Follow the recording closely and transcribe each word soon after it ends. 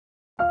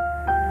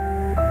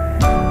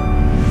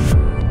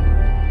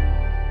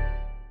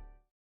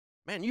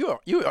Man,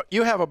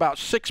 you have about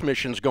 6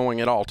 missions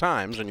going at all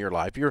times in your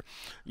life. You're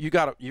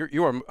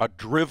a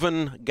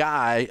driven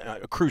guy,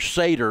 a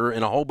crusader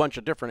in a whole bunch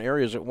of different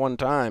areas at one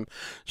time.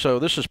 So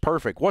this is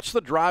perfect. What's the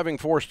driving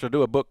force to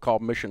do a book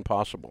called Mission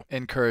Possible?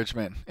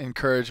 Encouragement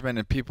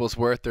in people's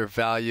worth, their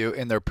value,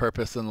 and their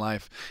purpose in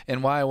life.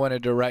 And why I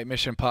wanted to write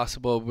Mission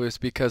Possible was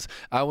because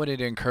I wanted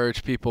to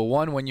encourage people.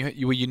 One, when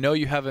you know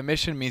you have a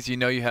mission, means you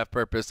know you have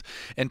purpose.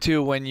 And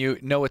two, when you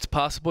know it's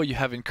possible, you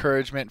have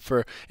encouragement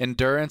for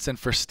endurance and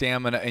for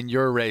stamina in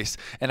your race.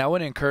 And I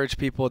want to encourage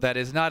people that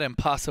it's not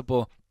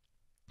impossible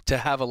to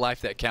have a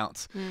life that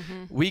counts.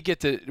 We get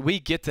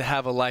to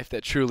have a life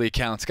that truly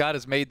counts. God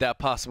has made that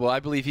possible. I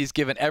believe he's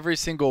given every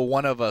single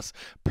one of us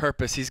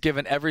purpose. He's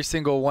given every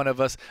single one of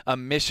us a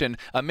mission.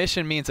 A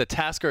mission means a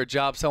task or a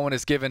job someone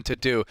is given to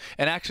do.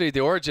 And actually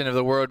the origin of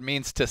the word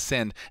means to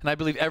send. And I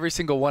believe every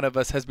single one of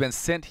us has been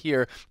sent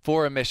here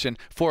for a mission,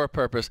 for a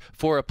purpose,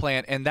 for a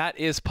plan. And that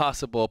is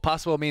possible.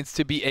 Possible means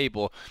to be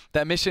able.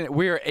 That mission,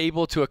 we are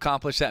able to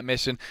accomplish that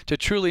mission to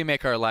truly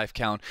make our life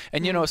count.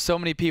 And you know, so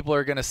many people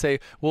are going to say,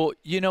 well,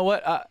 you know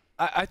what?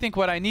 I think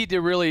what I need to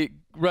really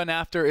run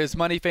after is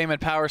money, fame, and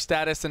power,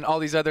 status, and all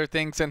these other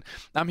things. And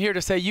I'm here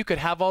to say you could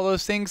have all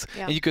those things,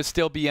 and you could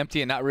still be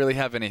empty and not really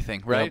have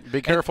anything, right?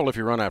 Be careful if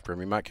you run after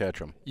them. You might catch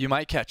them. You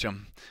might catch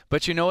them.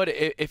 But you know what?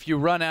 If you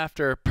run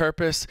after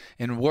purpose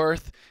and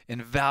worth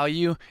and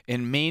value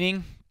and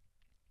meaning,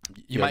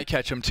 you might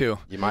catch them too.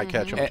 You might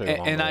catch them too.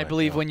 And I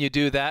believe when you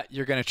do that,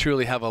 you're going to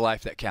truly have a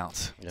life that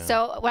counts.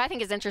 So what I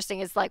think is interesting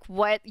is like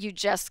what you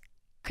just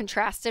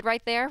contrasted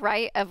right there,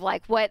 right? Of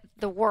like what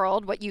the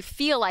world, what you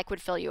feel like would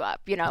fill you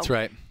up, you know, that's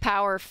right.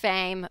 Power,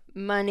 fame,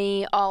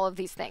 money, all of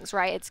these things,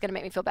 right? It's going to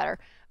make me feel better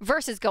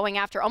versus going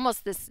after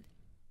almost this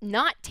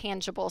not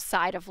tangible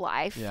side of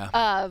life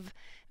of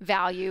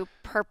value,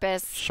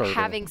 purpose,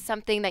 having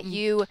something that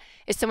you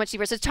is so much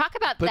deeper. So talk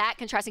about that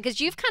contrasting, because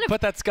you've kind of.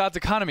 But that's God's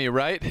economy,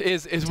 right?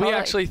 Is we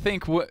actually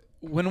think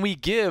when we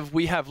give,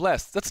 we have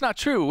less. That's not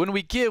true. When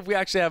we give, we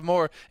actually have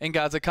more in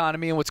God's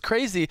economy. And what's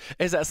crazy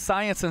is that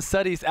science and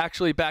studies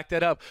actually back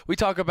that up. We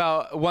talk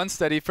about one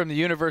study from the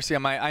University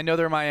of I know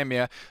they're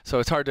Miami, so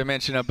it's hard to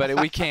mention them, but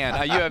we can.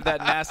 You have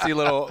that nasty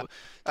little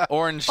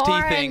orange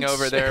tea thing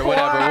over there,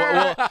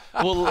 whatever.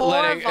 We'll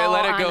let it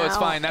go. It's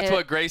fine. That's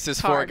what grace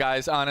is for,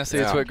 guys. Honestly,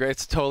 it's what grace.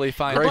 It's totally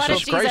fine. Grace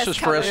is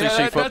for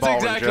SEC football.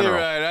 That's exactly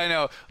right. I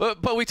know.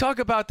 But we talk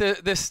about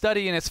this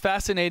study, and it's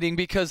fascinating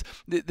because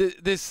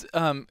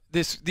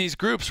these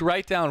groups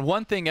write down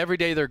one thing every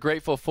day they're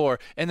grateful for,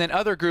 and then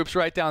other groups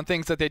write down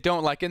things that they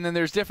don't like, and then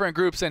there's different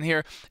groups in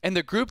here. And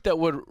the group that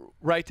would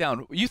write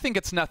down, you think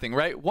it's nothing,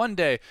 right? One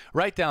day,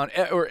 write down,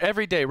 or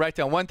every day, write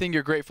down one thing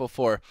you're grateful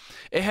for.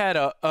 It had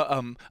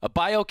a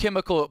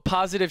biochemical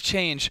positive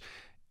change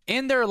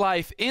in their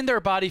life, in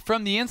their body,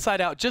 from the inside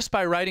out, just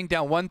by writing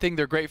down one thing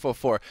they're grateful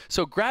for.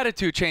 So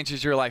gratitude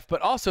changes your life.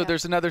 But also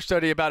there's another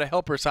study about a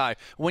helper's high.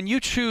 When you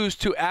choose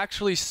to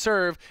actually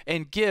serve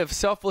and give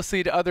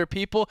selflessly to other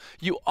people,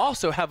 you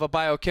also have a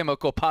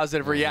biochemical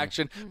positive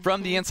reaction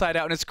from the inside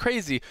out. And it's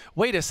crazy.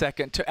 Wait a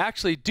second. To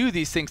actually do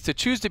these things, to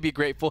choose to be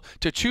grateful,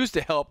 to choose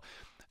to help,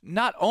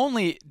 not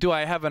only do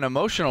I have an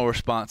emotional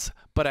response,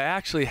 but I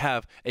actually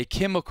have a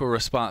chemical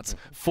response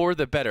for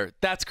the better.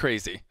 That's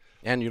crazy.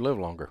 And you live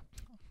longer.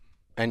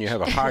 And you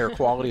have a higher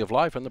quality of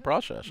life in the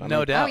process.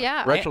 No doubt. Oh,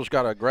 yeah. Rachel's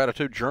got a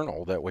gratitude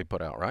journal that we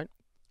put out, right?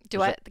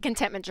 The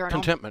contentment journal.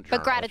 Contentment journal.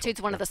 But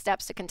gratitude's one of the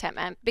steps to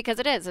contentment, because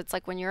it is. It's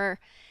like when you're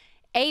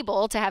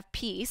able to have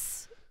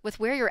peace with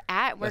where you're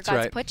at, where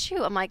God's put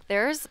you. I'm like,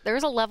 there's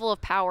a level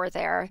of power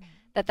there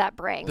that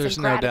brings. There's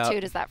and no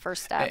gratitude doubt. is that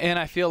first step. And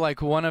I feel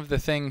like one of the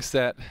things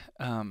that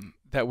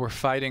we're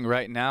fighting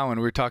right now, and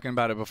we were talking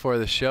about it before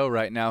the show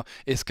right now,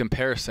 is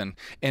comparison.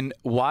 And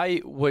why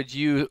would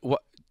you...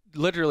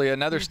 Literally,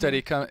 another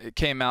study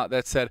came out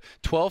that said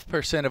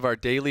 12% of our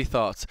daily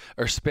thoughts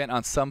are spent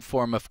on some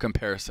form of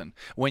comparison.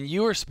 When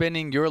you are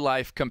spending your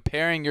life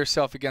comparing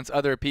yourself against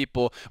other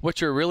people, what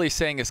you're really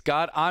saying is,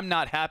 God, I'm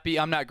not happy,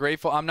 I'm not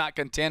grateful, I'm not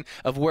content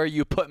of where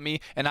you put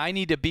me, and I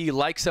need to be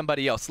like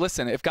somebody else.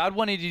 Listen, if God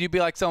wanted you to be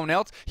like someone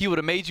else, he would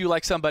have made you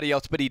like somebody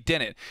else, but he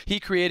didn't.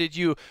 He created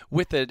you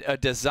with a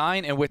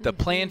design and with a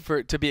plan for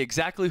it to be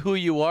exactly who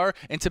you are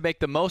and to make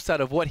the most out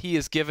of what he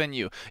has given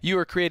you. You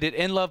were created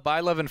in love,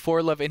 by love, and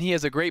for love, and he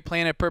has a great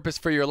plan and purpose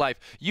for your life.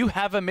 You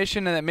have a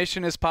mission, and that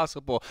mission is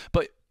possible.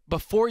 But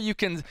before you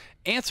can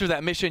answer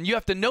that mission, you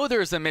have to know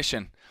there is a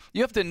mission.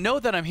 You have to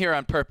know that I'm here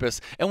on purpose.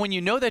 And when you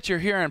know that you're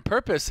here on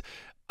purpose,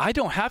 I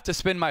don't have to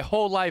spend my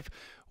whole life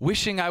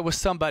wishing I was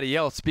somebody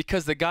else,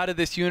 because the God of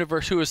this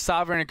universe, who is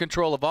sovereign and in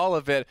control of all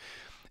of it,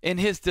 in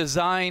his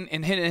design,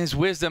 in his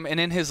wisdom, and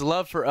in his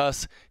love for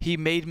us, he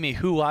made me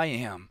who I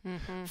am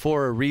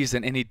for a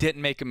reason, and he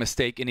didn't make a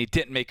mistake, and he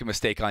didn't make a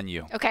mistake on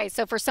you. Okay,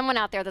 so for someone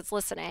out there that's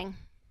listening,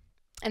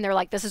 and they're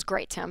like, this is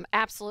great, Tim.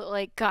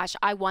 Absolutely. Gosh,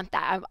 I want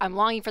that. I'm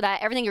longing for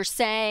that. Everything you're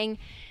saying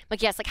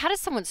like, yes, like how does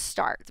someone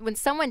start when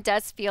someone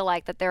does feel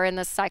like that they're in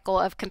this cycle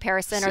of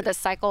comparison or this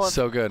cycle of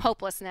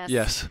hopelessness?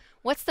 Yes.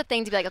 What's the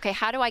thing to be like, okay,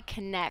 how do I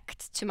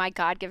connect to my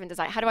God-given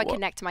design? How do I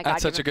connect to my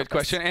God-given That's such a good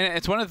question. And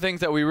it's one of the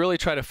things that we really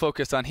try to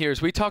focus on here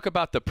is we talk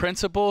about the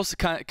principles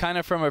kind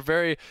of from a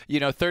very,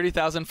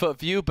 30,000-foot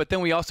view, but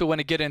then we also want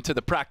to get into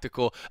the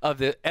practical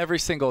of every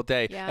single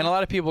day. Yeah. And a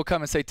lot of people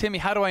come and say, Timmy,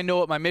 how do I know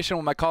what my mission,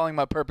 what my calling,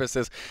 my purpose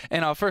is?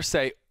 And I'll first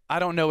say, I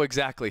don't know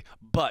exactly,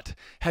 but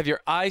have your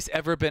eyes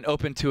ever been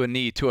open to a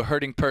need, to a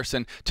hurting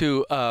person,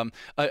 to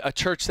a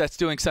church that's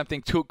doing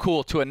something too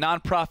cool, to a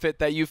nonprofit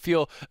that you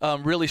feel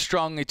really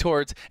strongly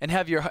towards, and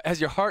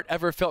has your heart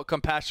ever felt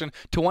compassion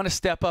to want to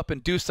step up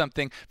and do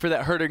something for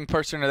that hurting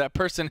person or that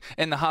person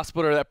in the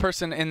hospital or that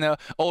person in the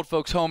old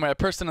folks home or that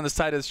person on the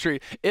side of the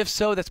street? If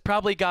so, that's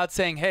probably God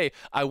saying, hey,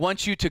 I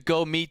want you to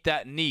go meet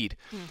that need.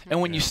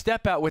 And when you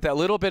step out with that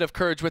little bit of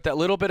courage, with that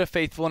little bit of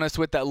faithfulness,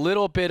 with that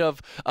little bit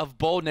of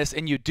boldness,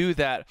 and you do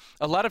that,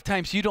 a lot of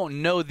times you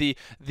don't know the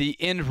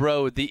end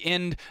road,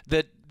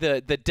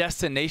 the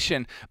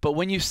destination, but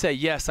when you say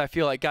yes, I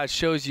feel like God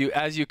shows you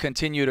as you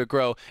continue to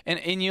grow. And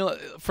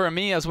for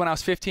me, as when I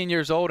was 15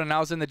 years old and I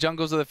was in the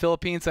jungles of the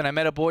Philippines and I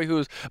met a boy who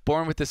was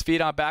born with his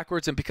feet on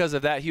backwards, and because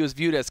of that he was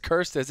viewed as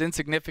cursed, as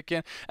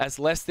insignificant, as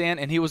less than,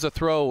 and he was a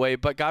throwaway.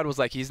 But God was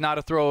like, he's not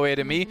a throwaway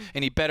to me,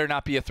 and he better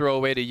not be a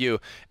throwaway to you.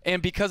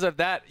 And because of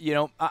that,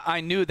 I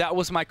knew that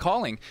was my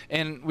calling.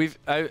 And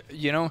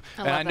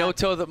I know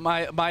till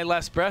my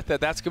last breath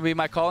that's going to be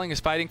my calling, is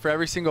fighting for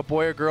every single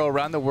boy or girl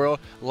around the world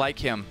like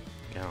him.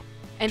 Yeah.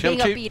 And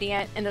being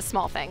obedient in the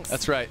small things.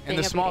 That's right, in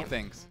the small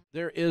things.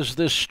 There is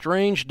this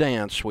strange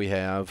dance we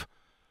have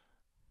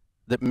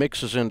that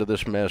mixes into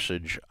this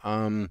message.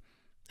 And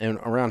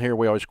around here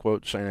we always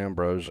quote St.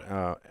 Ambrose,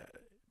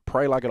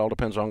 pray like it all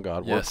depends on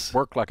God. Yes.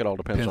 Work like it all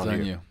depends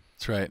on you.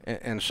 That's right.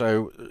 And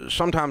so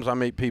sometimes I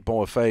meet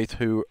people of faith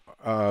who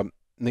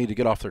need to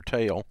get off their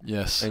tail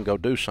and go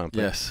do something.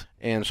 Yes.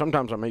 And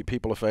sometimes I meet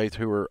people of faith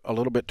who are a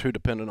little bit too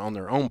dependent on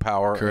their own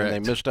power. Correct.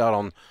 And they missed out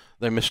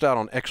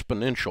on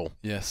exponential.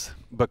 Yes.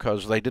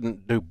 Because they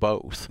didn't do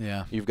both.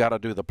 Yeah. You've got to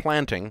do the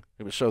planting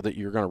so that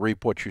you're going to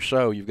reap what you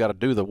sow. You've got to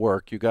do the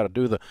work. You've got to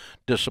do the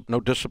no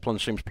discipline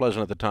seems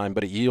pleasant at the time,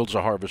 but it yields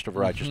a harvest of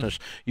righteousness.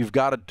 You've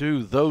got to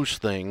do those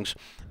things,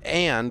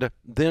 and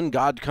then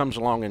God comes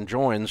along and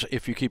joins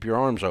if you keep your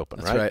arms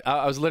open. That's right.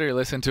 I was literally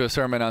listening to a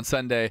sermon on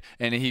Sunday,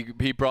 and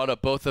he brought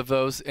up both of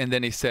those, and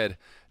then he said,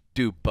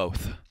 do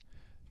both.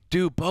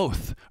 Do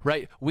both,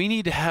 right? We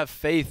need to have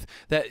faith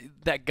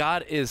that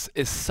God is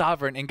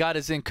sovereign and God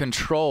is in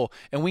control,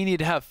 and we need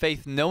to have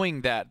faith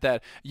knowing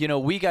that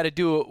we got to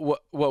do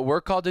what we're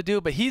called to do,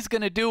 but he's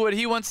going to do what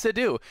he wants to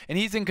do, and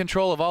he's in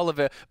control of all of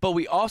it. But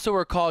we also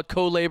are called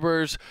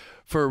co-laborers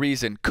for a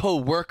reason,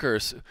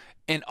 co-workers.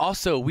 And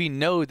also we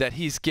know that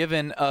he's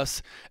given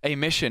us a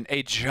mission,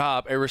 a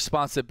job, a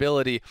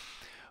responsibility,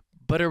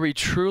 but are we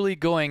truly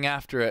going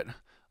after it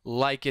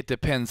like it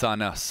depends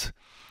on us?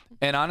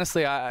 And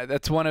honestly,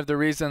 that's one of the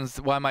reasons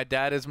why my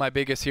dad is my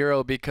biggest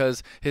hero,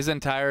 because his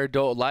entire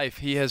adult life,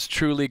 he has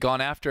truly gone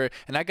after it.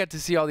 And I got to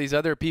see all these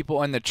other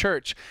people in the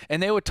church,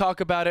 and they would talk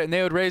about it, and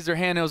they would raise their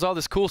hand. It was all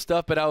this cool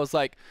stuff, but I was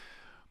like,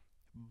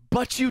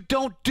 but you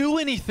don't do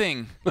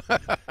anything.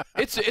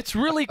 It's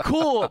really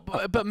cool,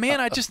 but man,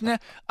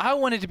 I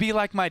wanted to be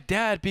like my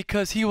dad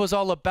because he was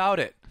all about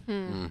it.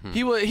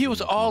 He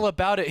was all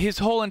about it. His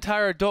whole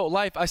entire adult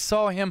life, I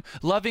saw him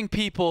loving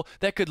people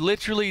that could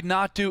literally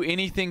not do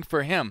anything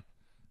for him.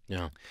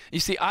 Yeah. You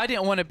see, I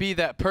didn't want to be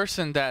that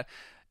person that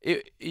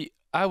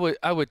I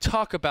would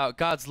talk about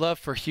God's love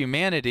for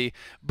humanity,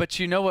 but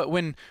you know what?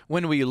 When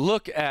we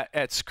look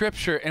at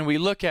Scripture and we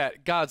look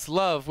at God's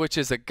love, which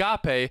is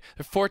agape, there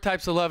are 4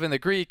 types of love in the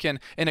Greek, and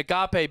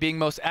agape being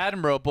most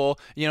admirable,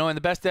 and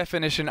the best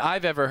definition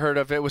I've ever heard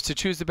of it was to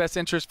choose the best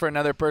interest for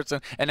another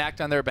person and act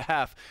on their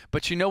behalf.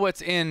 But you know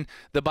what's in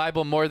the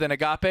Bible more than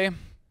agape?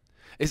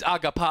 Is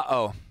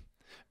agapao.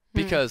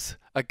 Because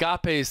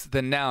agape is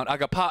the noun,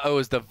 agapao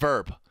is the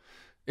verb.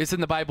 It's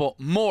in the Bible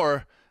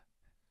more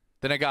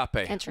than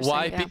agape.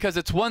 Why? Yeah. Because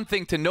it's one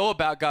thing to know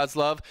about God's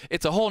love.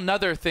 It's a whole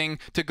nother thing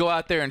to go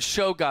out there and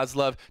show God's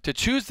love, to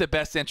choose the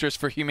best interest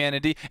for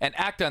humanity and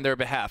act on their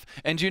behalf.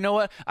 And you know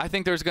what? I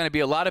think there's going to be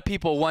a lot of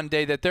people one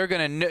day that they're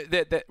going to know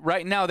that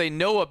right now they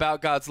know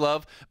about God's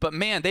love, but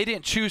man, they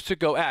didn't choose to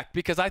go act.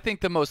 Because I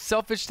think the most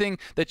selfish thing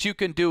that you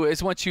can do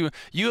is once you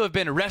have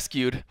been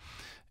rescued,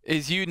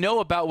 is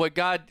about what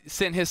God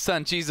sent his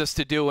son Jesus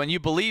to do, and you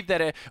believe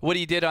that what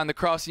he did on the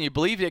cross, and you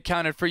believe it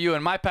counted for you.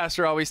 And my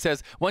pastor always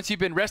says, once you've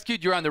been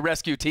rescued, you're on the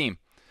rescue team.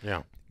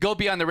 Yeah. Go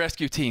be on the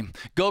rescue team.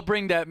 Go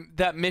bring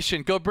that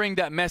mission. Go bring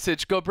that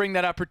message. Go bring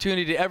that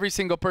opportunity to every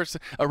single person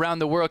around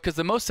the world. Because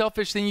the most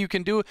selfish thing you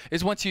can do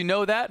is once you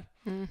know that,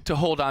 to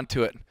hold on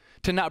to it,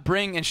 to not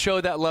bring and show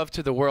that love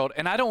to the world.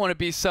 And I don't want to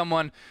be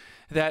someone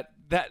that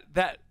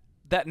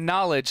that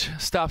knowledge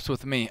stops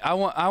with me. I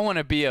want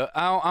to be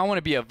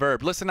a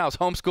verb. Listen, I was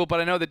homeschooled,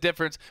 but I know the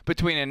difference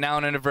between a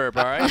noun and a verb.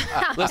 All right.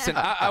 Listen,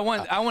 I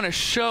want to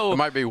show. It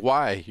might be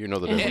why you know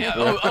the difference.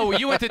 Oh,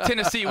 you went to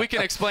Tennessee. We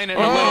can explain it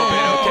in a little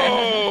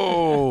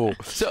bit.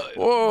 Okay.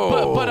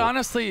 So, but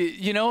honestly,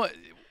 you know,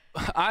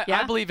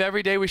 I believe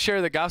every day we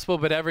share the gospel,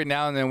 but every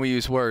now and then we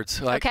use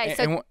words. Like, okay.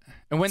 So,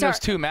 and when those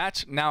two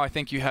match, now I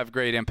think you have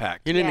great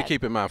impact. You need to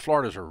keep in mind,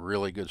 Florida's a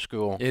really good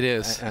school. It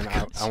is. And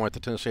I went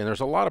to Tennessee, and there's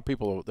a lot of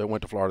people that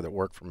went to Florida that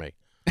work for me.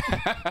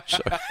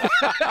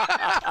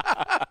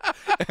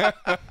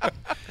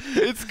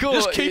 It's cool.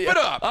 Just keep it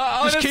up.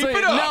 Honestly, just keep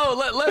it up.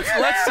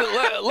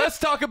 No, let's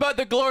talk about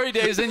the glory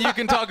days, and you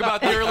can talk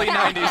about the early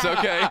 '90s.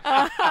 Okay,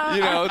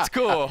 you know, it's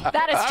cool.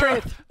 That is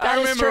truth. I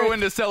remember when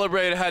to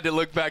celebrate, I had to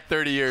look back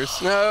 30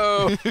 years.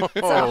 No, it's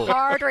a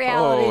hard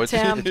reality,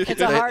 Tim.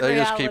 It's a hard reality. They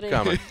just keep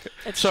coming.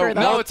 It's true.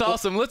 No, it's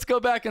awesome. Let's go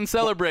back and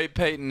celebrate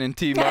Peyton and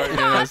T. Martin.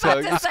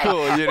 It's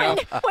cool, you know.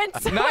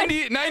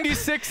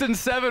 96 and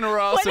 7 were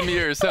awesome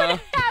years, huh?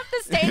 Half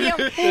the stadium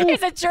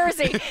is a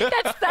jersey.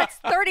 That's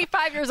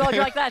 35 years old.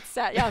 You're like, that's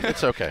sad. Yeah,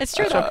 it's okay. It's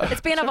true. Though.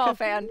 It's being a Vol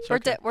fan.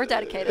 We're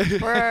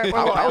dedicated. We're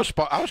loyal. I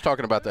was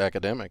talking about the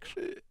academics.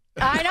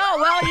 I know.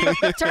 Well,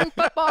 you turned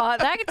football.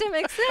 The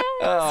academics.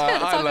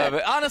 I love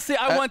it. Honestly,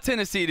 I want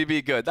Tennessee to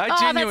be good. I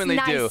genuinely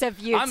that's do. nice of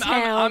you,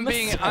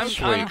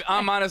 Tim.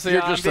 I'm honestly,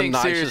 You're just being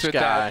the serious with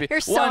guy. that.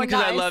 You're so One,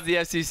 because I nice. love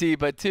the SEC,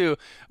 but two,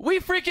 we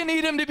freaking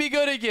need them to be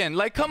good again.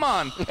 Like, come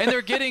on. And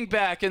they're getting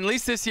back. And at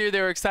least this year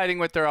they were exciting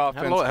with their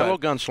offense. Hello,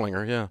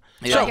 gunslinger. Yeah.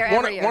 Yeah.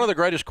 So one of the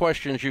greatest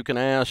questions you can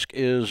ask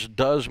is,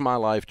 does my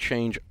life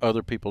change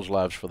other people's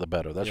lives for the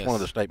better? That's one of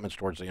the statements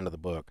towards the end of the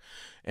book.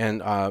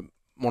 And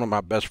one of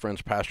my best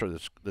friends, pastor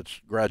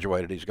that's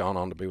graduated, he's gone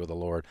on to be with the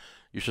Lord,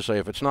 used to say,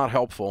 if it's not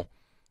helpful,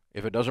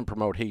 if it doesn't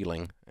promote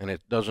healing, and it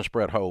doesn't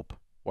spread hope,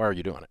 why are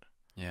you doing it?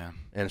 Yeah.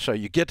 And so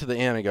you get to the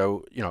end and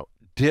go, you know,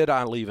 did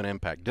I leave an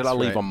impact? Did I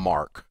leave a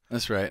mark?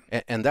 That's right.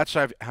 And that's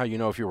how you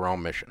know if you were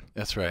on mission.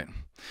 That's right.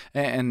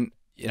 And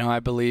you know, I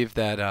believe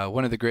that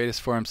one of the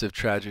greatest forms of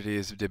tragedy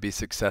is to be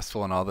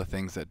successful in all the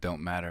things that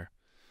don't matter.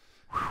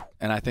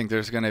 And I think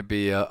there's going to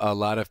be a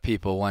lot of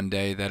people one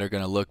day that are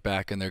going to look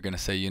back and they're going to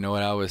say, you know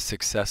what, I was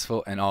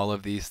successful in all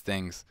of these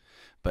things,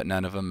 but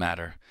none of them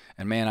matter.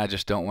 And man, I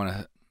just don't want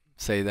to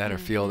say that or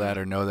feel that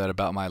or know that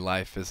about my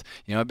life. Is,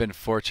 you know, I've been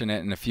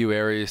fortunate in a few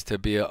areas to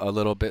be a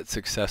little bit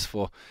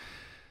successful.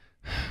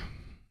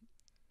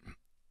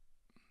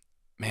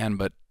 Man,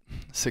 but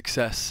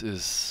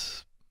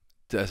success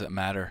doesn't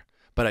matter.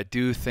 But I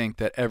do think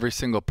that every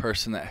single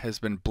person that has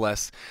been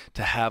blessed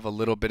to have a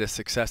little bit of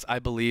success, I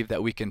believe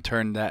that we can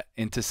turn that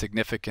into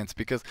significance,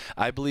 because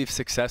I believe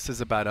success is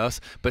about us,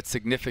 but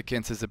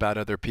significance is about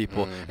other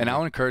people. And I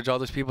want to encourage all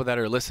those people that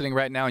are listening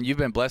right now and you've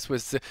been blessed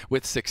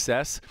with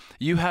success.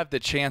 You have the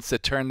chance to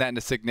turn that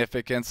into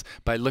significance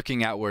by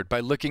looking outward, by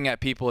looking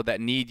at people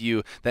that need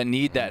you, that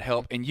need that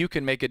help, and you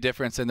can make a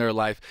difference in their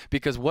life.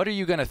 Because what are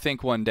you going to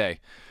think one day?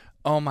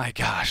 Oh my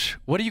gosh,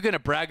 what are you going to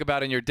brag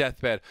about in your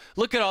deathbed?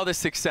 Look at all this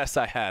success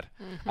I had.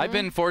 I've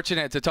been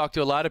fortunate to talk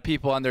to a lot of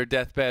people on their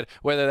deathbed,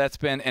 whether that's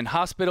been in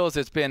hospitals,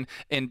 it's been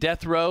in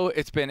death row,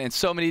 it's been in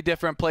so many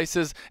different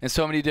places, in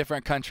so many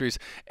different countries.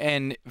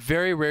 And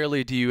very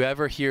rarely do you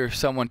ever hear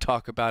someone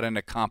talk about an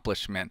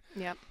accomplishment.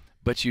 Yep.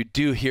 But you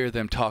do hear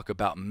them talk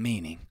about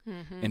meaning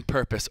and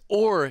purpose.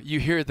 Or you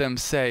hear them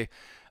say,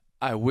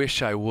 I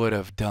wish I would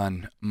have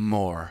done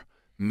more.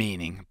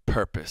 Meaning,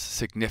 purpose,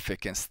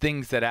 significance,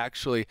 things that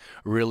actually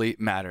really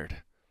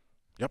mattered.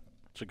 Yep,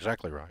 that's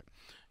exactly right.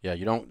 Yeah,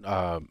 you don't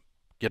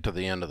get to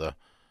the end of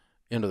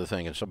the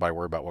thing and somebody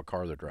worry about what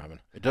car they're driving.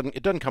 It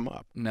doesn't come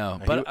up. No,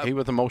 but he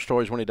with the most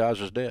toys when he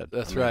dies is dead.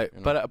 That's right.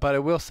 You know. But I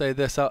will say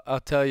this. I'll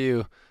tell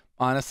you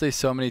honestly.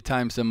 So many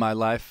times in my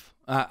life,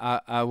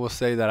 I will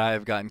say that I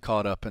have gotten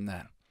caught up in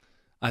that.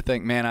 I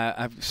think, man,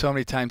 I've so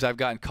many times I've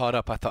gotten caught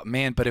up. I thought,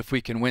 man, but if we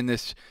can win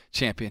this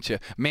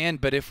championship, man,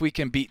 but if we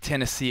can beat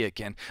Tennessee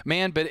again,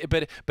 man, but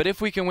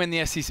if we can win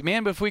the SEC,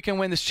 man, but if we can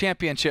win this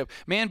championship,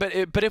 man, but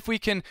if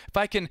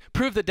I can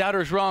prove the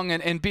doubters wrong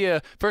and be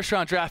a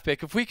first-round draft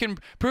pick, if we can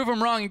prove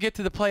them wrong and get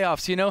to the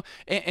playoffs, you know,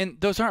 and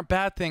those aren't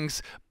bad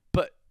things,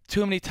 but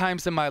too many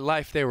times in my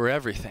life they were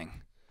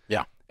everything.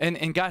 Yeah.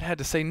 And God had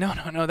to say, no,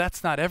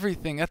 that's not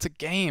everything. That's a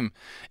game.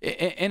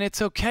 And it's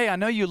okay. I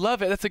know you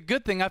love it. That's a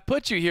good thing. I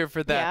put you here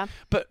for that.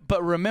 Yeah.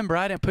 But remember,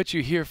 I didn't put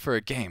you here for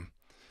a game.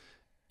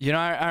 You know,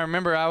 I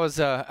remember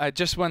I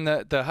just won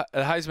the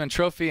Heisman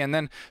Trophy, and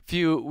then a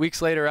few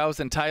weeks later I was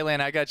in Thailand.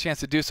 I got a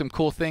chance to do some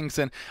cool things,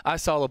 and I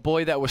saw a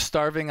boy that was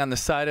starving on the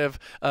side of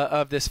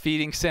this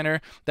feeding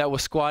center that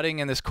was squatting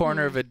in this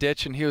corner of a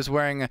ditch, and he was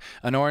wearing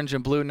an orange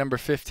and blue number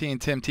 15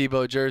 Tim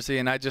Tebow jersey,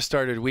 and I just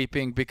started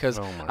weeping because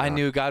I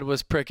knew God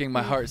was pricking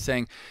my heart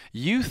saying,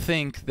 you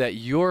think that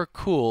you're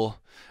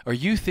cool, or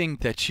you think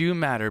that you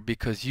matter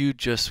because you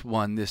just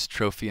won this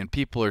trophy and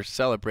people are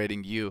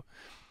celebrating you.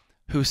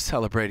 Who's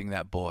celebrating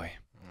that boy?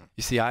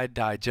 You see, I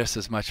died just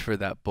as much for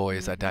that boy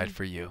as I died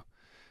for you.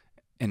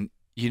 And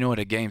you know what?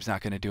 A game's not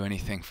going to do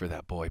anything for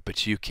that boy,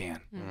 but you can.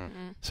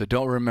 So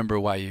don't remember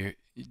why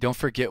Don't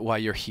forget why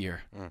you're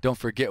here. Don't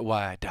forget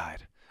why I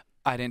died.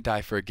 I didn't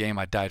die for a game.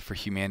 I died for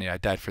humanity. I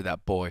died for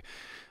that boy.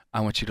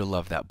 I want you to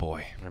love that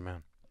boy.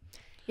 Amen.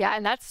 Yeah,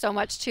 and that's so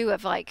much too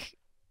of like,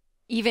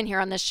 even here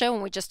on this show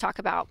when we just talk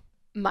about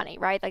money,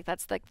 right? Like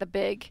that's like the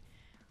big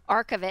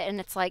arc of it. And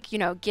it's like, you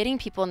know, getting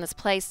people in this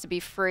place to be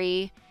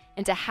free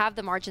and to have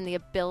the margin, the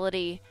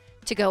ability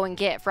to go and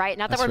give, right?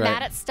 Not that we're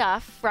mad at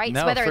stuff, right?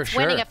 No, whether it's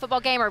winning sure. a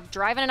football game or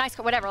driving a nice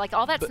car, whatever, like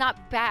all that's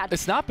not bad.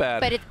 It's not bad.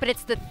 But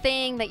it's the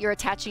thing that you're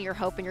attaching your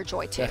hope and your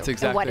joy to. That's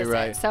exactly and what is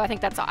right. It? So I think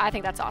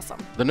that's awesome.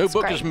 The new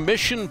book great. is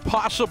Mission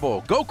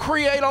Possible. Go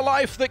create a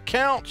life that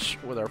counts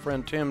with our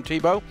friend Tim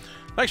Tebow.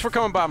 Thanks for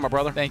coming by, my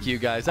brother. Thank you,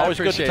 guys. Always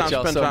I appreciate good to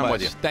y'all spend so time much.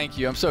 with you. Thank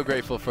you. I'm so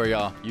grateful for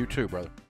y'all. You too, brother.